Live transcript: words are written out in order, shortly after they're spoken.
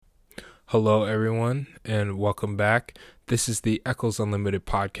Hello, everyone, and welcome back. This is the Eccles Unlimited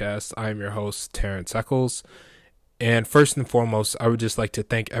podcast. I am your host, Terrence Eccles. And first and foremost, I would just like to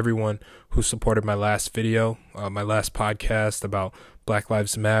thank everyone who supported my last video, my last podcast about Black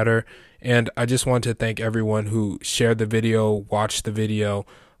Lives Matter. And I just want to thank everyone who shared the video, watched the video,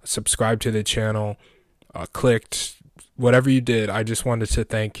 subscribed to the channel, clicked, whatever you did. I just wanted to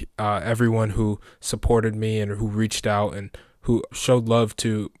thank everyone who supported me and who reached out and who showed love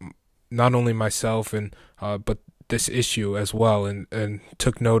to not only myself and but this issue as well, and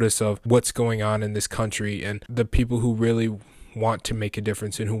took notice of what's going on in this country and the people who really want to make a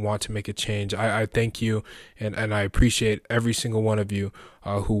difference and who want to make a change. I thank you, and I appreciate every single one of you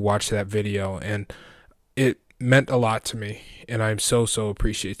who watched that video, and it meant a lot to me, and I'm so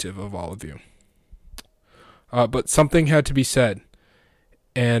appreciative of all of you. But something had to be said.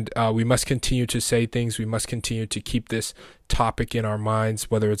 And we must continue to say things. We must continue to keep this topic in our minds,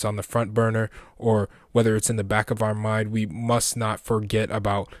 whether it's on the front burner or whether it's in the back of our mind. We must not forget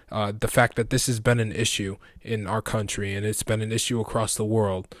about the fact that this has been an issue in our country, and it's been an issue across the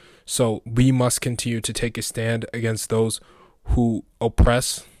world. So we must continue to take a stand against those who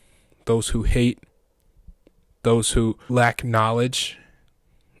oppress, those who hate, those who lack knowledge,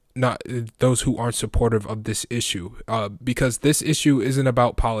 not those who aren't supportive of this issue, because this issue isn't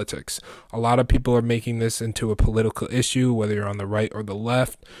about politics. A lot of people are making this into a political issue, whether you're on the right or the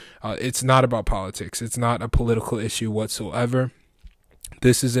left. It's not about politics. It's not a political issue whatsoever.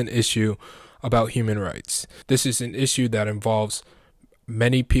 This is an issue about human rights. This is an issue that involves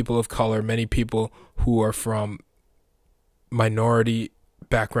many people of color, many people who are from minority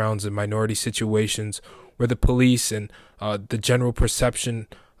backgrounds and minority situations, where the police and the general perception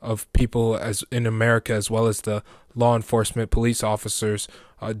of people as in America, as well as the law enforcement police officers,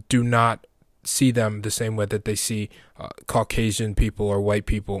 do not see them the same way that they see Caucasian people or white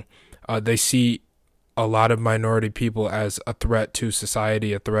people. They see a lot of minority people as a threat to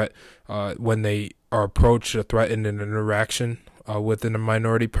society, a threat when they are approached, a threat in an interaction within a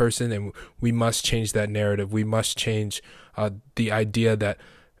minority person, and we must change that narrative. We must change the idea that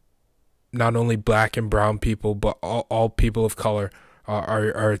not only black and brown people, but all people of color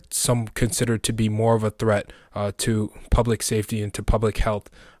are some considered to be more of a threat to public safety and to public health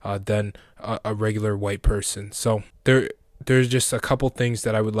than a regular white person. So there's just a couple things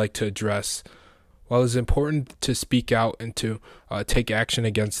that I would like to address. While it's important to speak out and to take action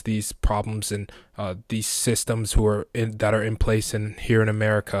against these problems and these systems that are in place here in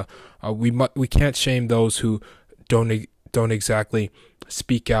America, we can't shame those who don't exactly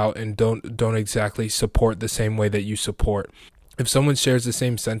speak out and don't exactly support the same way that you support. If someone shares the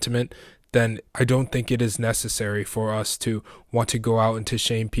same sentiment, then I don't think it is necessary for us to want to go out and to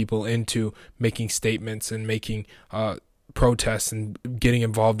shame people into making statements and making protests and getting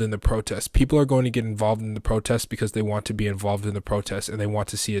involved in the protests. People are going to get involved in the protests because they want to be involved in the protests and they want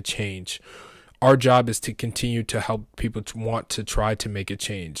to see a change. Our job is to continue to help people to want to try to make a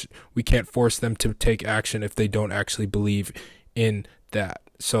change. We can't force them to take action if they don't actually believe in that.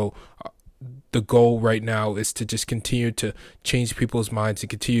 So the goal right now is to just continue to change people's minds, to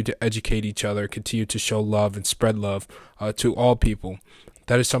continue to educate each other, continue to show love and spread love to all people.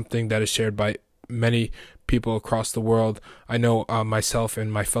 That is something that is shared by many people across the world. I know myself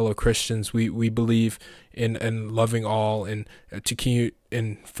and my fellow Christians, we believe in loving all and to continue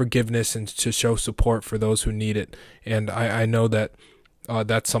in forgiveness and to show support for those who need it. And I know that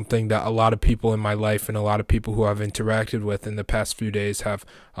that's something that a lot of people in my life and a lot of people who I've interacted with in the past few days have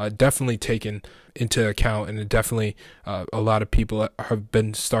definitely taken into account, and definitely a lot of people have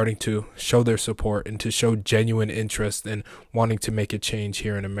been starting to show their support and to show genuine interest in wanting to make a change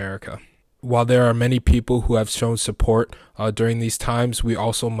here in America. While there are many people who have shown support during these times, we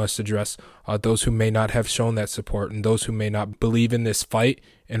also must address those who may not have shown that support and those who may not believe in this fight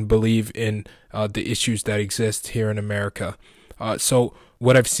and believe in the issues that exist here in America. So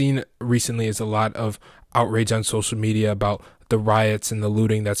what I've seen recently is a lot of outrage on social media about the riots and the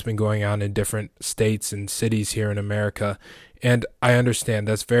looting that's been going on in different states and cities here in America. And I understand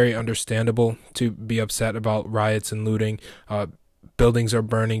that's very understandable to be upset about riots and looting. Buildings are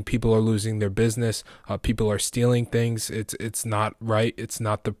burning, people are losing their business, people are stealing things. It's not right. It's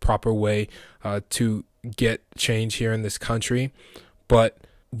not the proper way to get change here in this country. But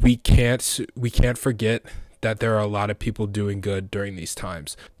we can't forget that there are a lot of people doing good during these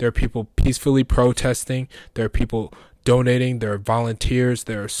times. There are people peacefully protesting. There are people donating. There are volunteers.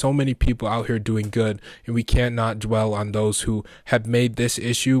 There are so many people out here doing good, and we can't not dwell on those who have made this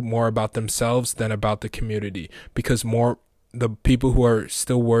issue more about themselves than about the community, because the people who are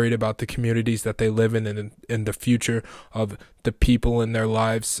still worried about the communities that they live in and the future of the people in their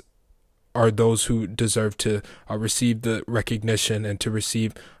lives are those who deserve to receive the recognition and to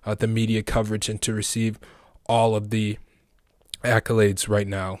receive the media coverage and to receive all of the accolades right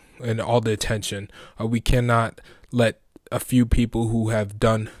now and all the attention. We cannot let a few people who have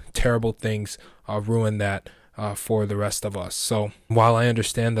done terrible things ruin that for the rest of us. So while I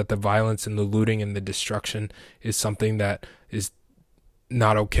understand that the violence and the looting and the destruction is something that is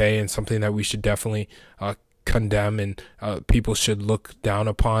not okay and something that we should definitely condemn and people should look down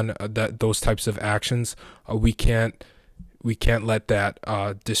upon those types of actions, we can't let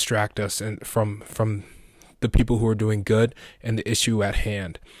that distract us and from the people who are doing good and the issue at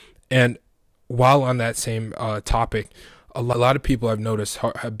hand. And while on that same topic, a lot of people I've noticed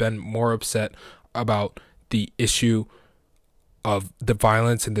have been more upset about the issue of the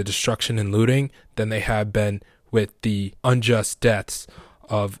violence and the destruction and looting than they have been with the unjust deaths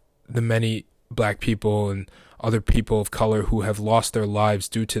of the many black people and other people of color who have lost their lives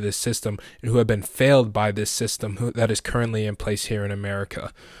due to this system and who have been failed by this system that is currently in place here in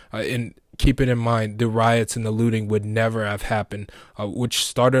America. And keep it in mind, the riots and the looting would never have happened, which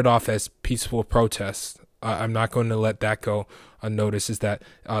started off as peaceful protests. I'm not going to let that go unnoticed, is that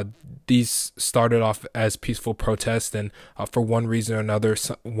these started off as peaceful protests, and for one reason or another,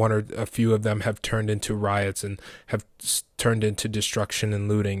 one or a few of them have turned into riots and have turned into destruction and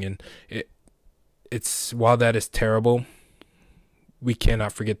looting. And it's while that is terrible, we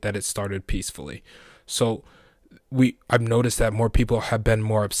cannot forget that it started peacefully. So I've noticed that more people have been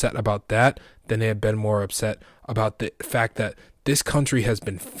more upset about that than they have been more upset about the fact that this country has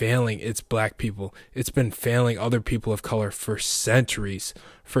been failing its black people. It's been failing other people of color for centuries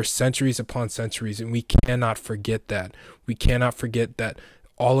upon centuries. And we cannot forget that. We cannot forget that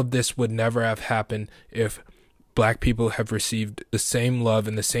all of this would never have happened if black people have received the same love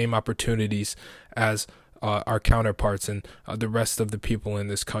and the same opportunities as our counterparts and the rest of the people in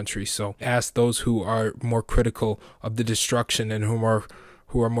this country. So ask those who are more critical of the destruction and who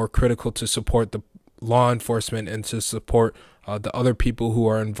are more critical to support the law enforcement and to support the other people who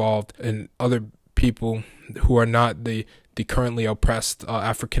are involved and other people who are not the currently oppressed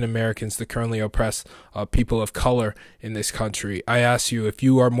African Americans, the currently oppressed people of color in this country. I ask you, if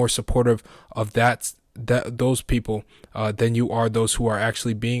you are more supportive of those people than you are those who are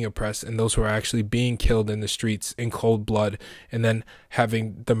actually being oppressed and those who are actually being killed in the streets in cold blood, and then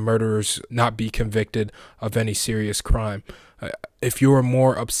having the murderers not be convicted of any serious crime. If you are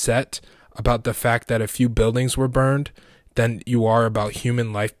more upset about the fact that a few buildings were burned than you are about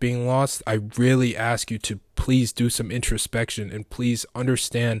human life being lost, I really ask you to please do some introspection and please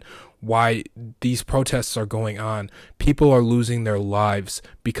understand why these protests are going on. People are losing their lives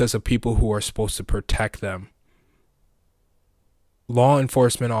because of people who are supposed to protect them. Law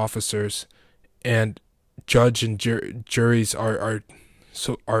enforcement officers and judge and juries are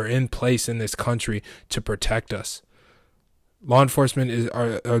in place in this country to protect us. Law enforcement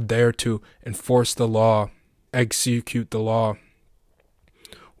are there to enforce the law, execute the law,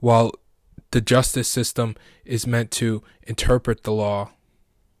 while the justice system is meant to interpret the law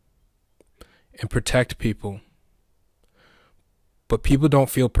and protect people. But people don't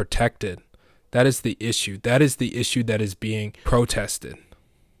feel protected. That is the issue. That is the issue that is being protested.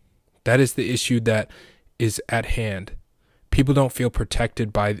 That is the issue that is at hand. People don't feel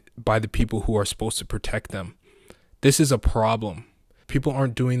protected by the people who are supposed to protect them. This is a problem. People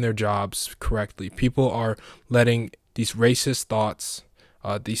aren't doing their jobs correctly. People are letting these racist thoughts,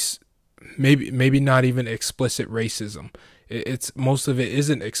 these maybe not even explicit racism. It's most of it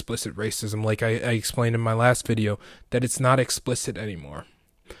isn't explicit racism. Like I explained in my last video, that it's not explicit anymore.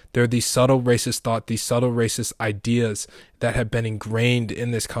 There are these subtle racist thoughts, these subtle racist ideas that have been ingrained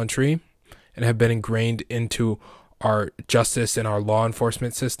in this country and have been ingrained into our justice and our law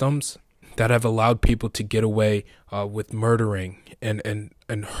enforcement systems that have allowed people to get away with murdering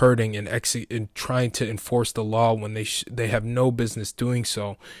and hurting and trying to enforce the law when they have no business doing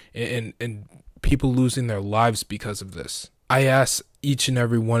so, and people losing their lives because of this. I ask each and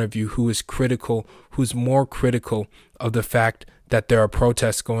every one of you who's more critical of the fact that there are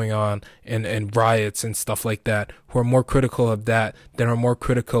protests going on and riots and stuff like that, who are more critical of that than are more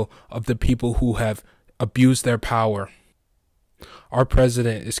critical of the people who have abused their power. Our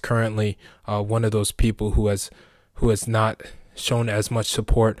president is currently one of those people who has not shown as much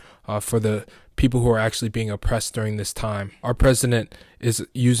support for the people who are actually being oppressed during this time. Our president is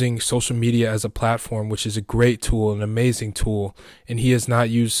using social media as a platform, which is a great tool, an amazing tool, and he has not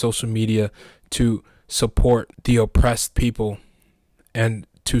used social media to support the oppressed people and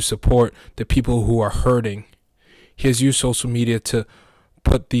to support the people who are hurting. He has used social media to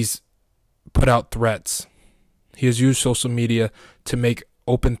put out threats. He has used social media to make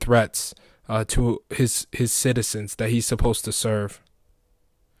open threats to his citizens that he's supposed to serve.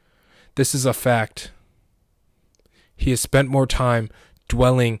 This is a fact. He has spent more time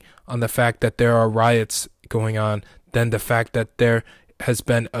dwelling on the fact that there are riots going on than the fact that there has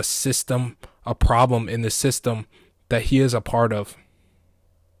been a problem in the system that he is a part of.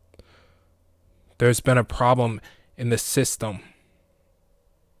 There's been a problem in the system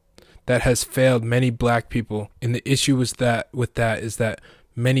that has failed many black people. And the issue is that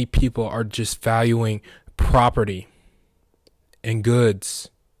many people are just valuing property and goods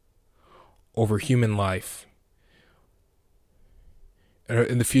over human life.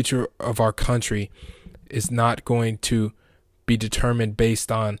 And the future of our country is not going to be determined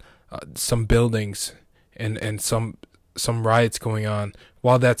based on some buildings and some riots going on.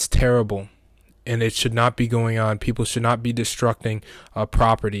 While that's terrible, and it should not be going on, people should not be destructing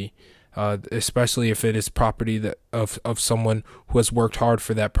property, especially if it is property that of someone who has worked hard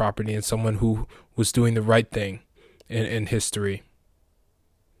for that property and someone who was doing the right thing in history.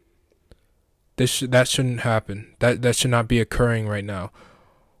 That shouldn't happen. That should not be occurring right now.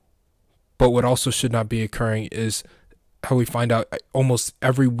 But what also should not be occurring is how we find out almost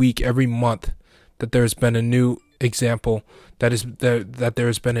every week, every month, that there's been a new example that there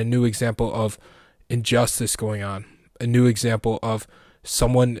has been a new example of injustice going on, a new example of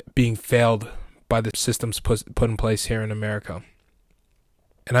someone being failed by the systems put in place here in America.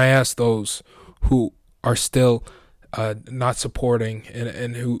 And I ask those who are still not supporting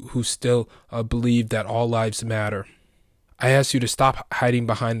and who still believe that all lives matter, I ask you to stop hiding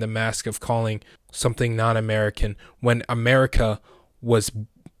behind the mask of calling something non-American when America was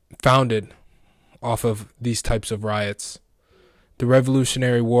founded off of these types of riots. The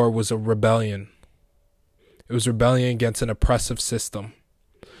Revolutionary War was a rebellion. It was rebellion against an oppressive system.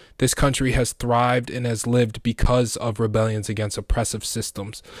 This country has thrived and has lived because of rebellions against oppressive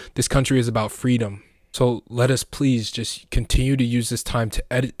systems. This country is about freedom. So let us please just continue to use this time to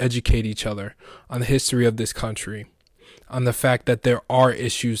educate each other on the history of this country, on the fact that there are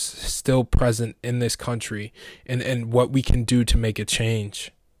issues still present in this country, and what we can do to make a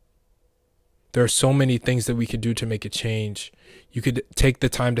change. There are so many things that we could do to make a change. You could take the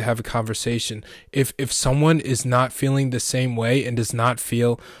time to have a conversation. If someone is not feeling the same way and does not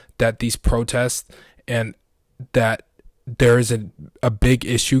feel that these protests and that there is a big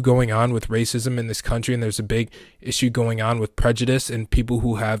issue going on with racism in this country, and there's a big issue going on with prejudice and people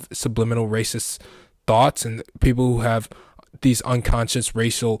who have subliminal racist thoughts and people who have these unconscious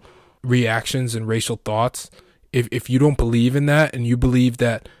racial reactions and racial thoughts, if you don't believe in that and you believe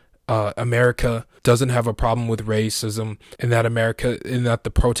that America doesn't have a problem with racism, and that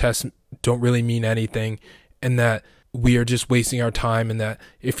the protests don't really mean anything, and that we are just wasting our time, and that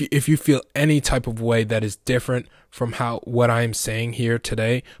if you feel any type of way that is different from what I am saying here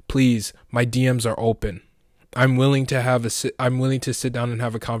today, please, my DMs are open. I'm willing to sit down and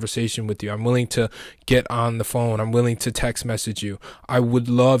have a conversation with you. I'm willing to get on the phone. I'm willing to text message you. I would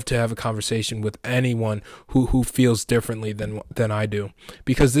love to have a conversation with anyone who feels differently than I do,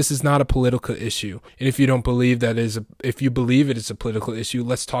 because this is not a political issue. And if you don't believe if you believe it is a political issue,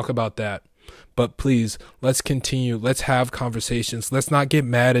 let's talk about that. But please, let's continue. Let's have conversations. Let's not get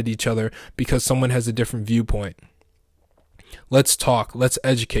mad at each other because someone has a different viewpoint. Let's talk. Let's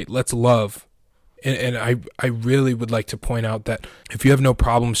educate. Let's love. And I really would like to point out that if you have no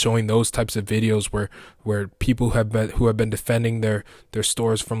problem showing those types of videos where people who have been defending their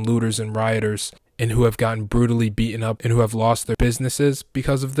stores from looters and rioters, and who have gotten brutally beaten up and who have lost their businesses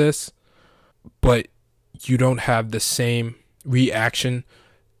because of this, but you don't have the same reaction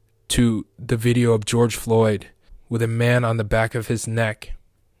to the video of George Floyd with a man on the back of his neck,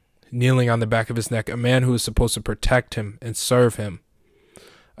 kneeling on the back of his neck, a man who is supposed to protect him and serve him.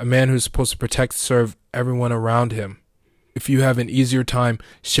 A man who's supposed to serve everyone around him. If you have an easier time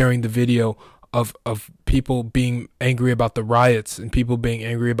sharing the video of people being angry about the riots and people being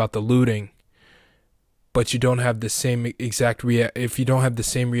angry about the looting, but you don't have the same if you don't have the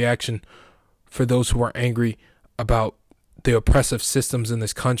same reaction for those who are angry about the oppressive systems in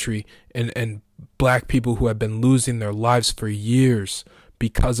this country and black people who have been losing their lives for years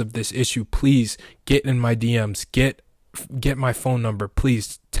because of this issue, please get in my DMs, get my phone number.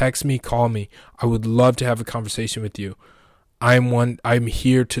 Please text me, call me. I would love to have a conversation with you. I'm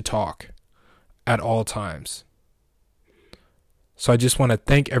here to talk at all times. So I just want to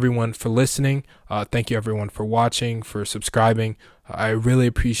thank everyone for listening. Thank you everyone for watching, for subscribing. I really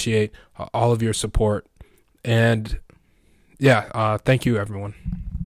appreciate all of your support. And thank you everyone.